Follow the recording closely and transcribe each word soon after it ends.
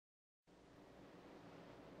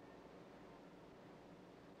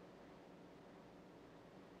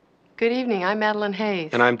Good evening. I'm Madeline Hayes.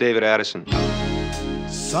 And I'm David Addison.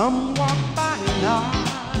 Some walk by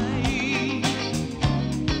night,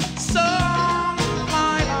 some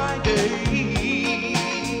fly by day.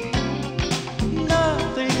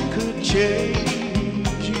 Nothing could change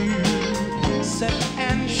you, set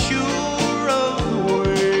and sure of the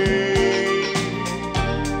way.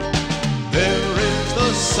 There is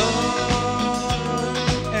the sun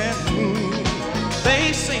and moon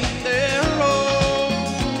facing their own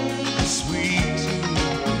sweet.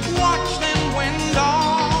 Watch them when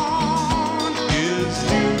dawn is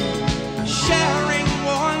due, sharing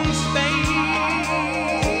one space.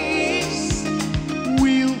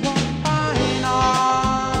 We'll walk by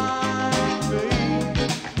night, babe.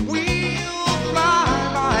 We'll fly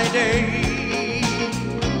by day.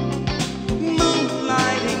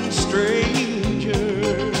 Moonlighting strangers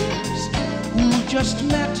who just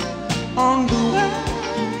met on the way.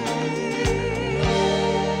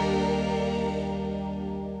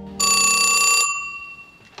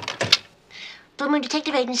 Blue Moon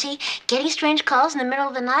Detective Agency, getting strange calls in the middle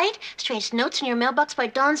of the night? Strange notes in your mailbox by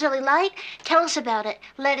dawn's early light? Tell us about it.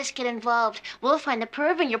 Let us get involved. We'll find the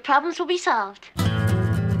perv and your problems will be solved.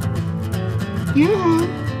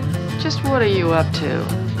 Just what are you up to?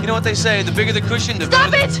 You know what they say, the bigger the cushion, the Stop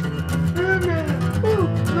better it!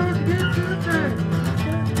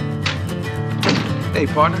 Hey,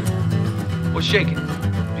 partner. What's shaking?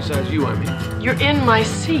 Besides you, I mean. You're in my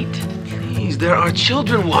seat. Please, there are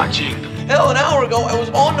children watching. Hell, an hour ago, I was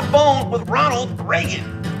on the phone with Ronald Reagan.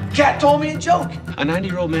 Cat told me a joke. A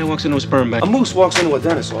 90-year-old man walks into a sperm bank. A moose walks into a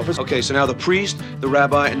dentist's office. Okay, so now the priest, the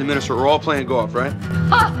rabbi, and the minister are all playing golf, right?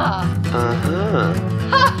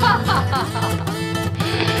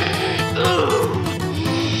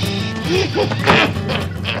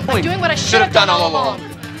 I'm doing what I should have done all along.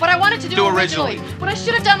 What I wanted to do originally. What I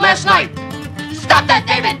should have done last night. Stop that,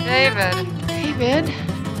 David!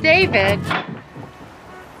 David.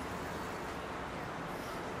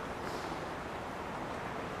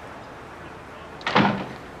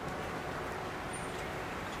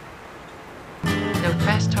 No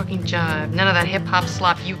fast-talking jive. None of that hip-hop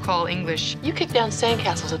slop you call English. You kick down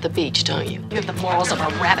sandcastles at the beach, don't you? You have the morals of a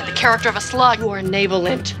rabbit, the character of a slug. You are navel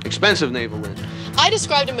lint. Expensive navel lint. I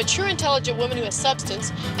described a mature, intelligent woman who has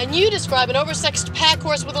substance, and you describe an oversexed pack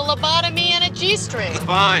horse with a lobotomy and a G-string.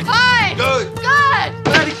 Fine. Fine! Good. Good!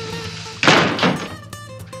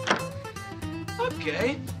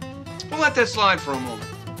 Okay. We'll let that slide for a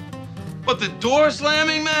moment. But the door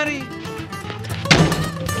slamming, Maddie?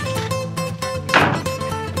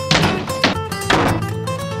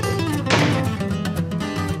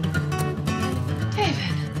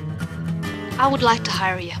 I would like to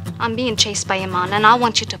hire you. I'm being chased by a man, and I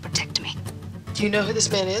want you to protect me. Do you know who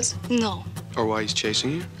this man is? No. Or why he's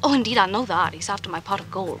chasing you? Oh, indeed, I know that. He's after my pot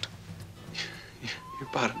of gold. Your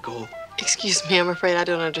pot of gold. Excuse me, I'm afraid I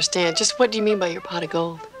don't understand. Just what do you mean by your pot of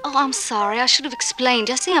gold? Oh, I'm sorry. I should have explained.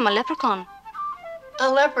 You see, I'm a leprechaun.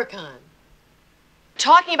 A leprechaun.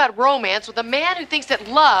 Talking about romance with a man who thinks that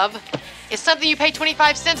love is something you pay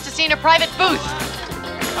 25 cents to see in a private booth.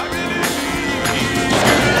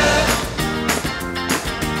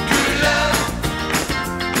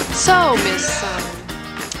 So, Miss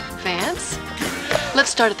Vance,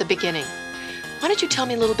 let's start at the beginning. Why don't you tell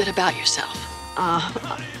me a little bit about yourself?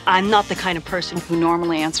 I'm not the kind of person who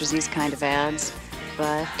normally answers these kind of ads,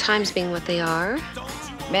 but Times being what they are,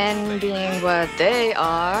 men being what they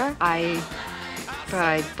are, I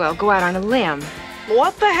go out on a limb.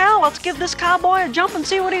 what the hell? Let's give this cowboy a jump and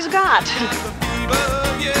see what he's got.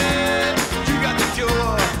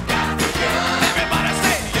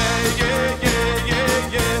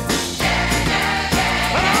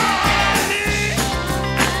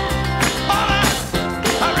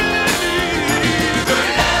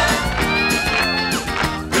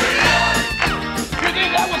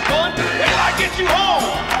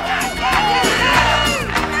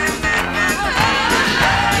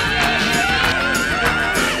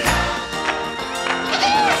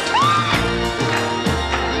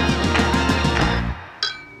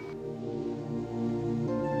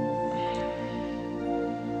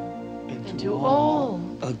 And to all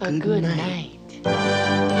a good night.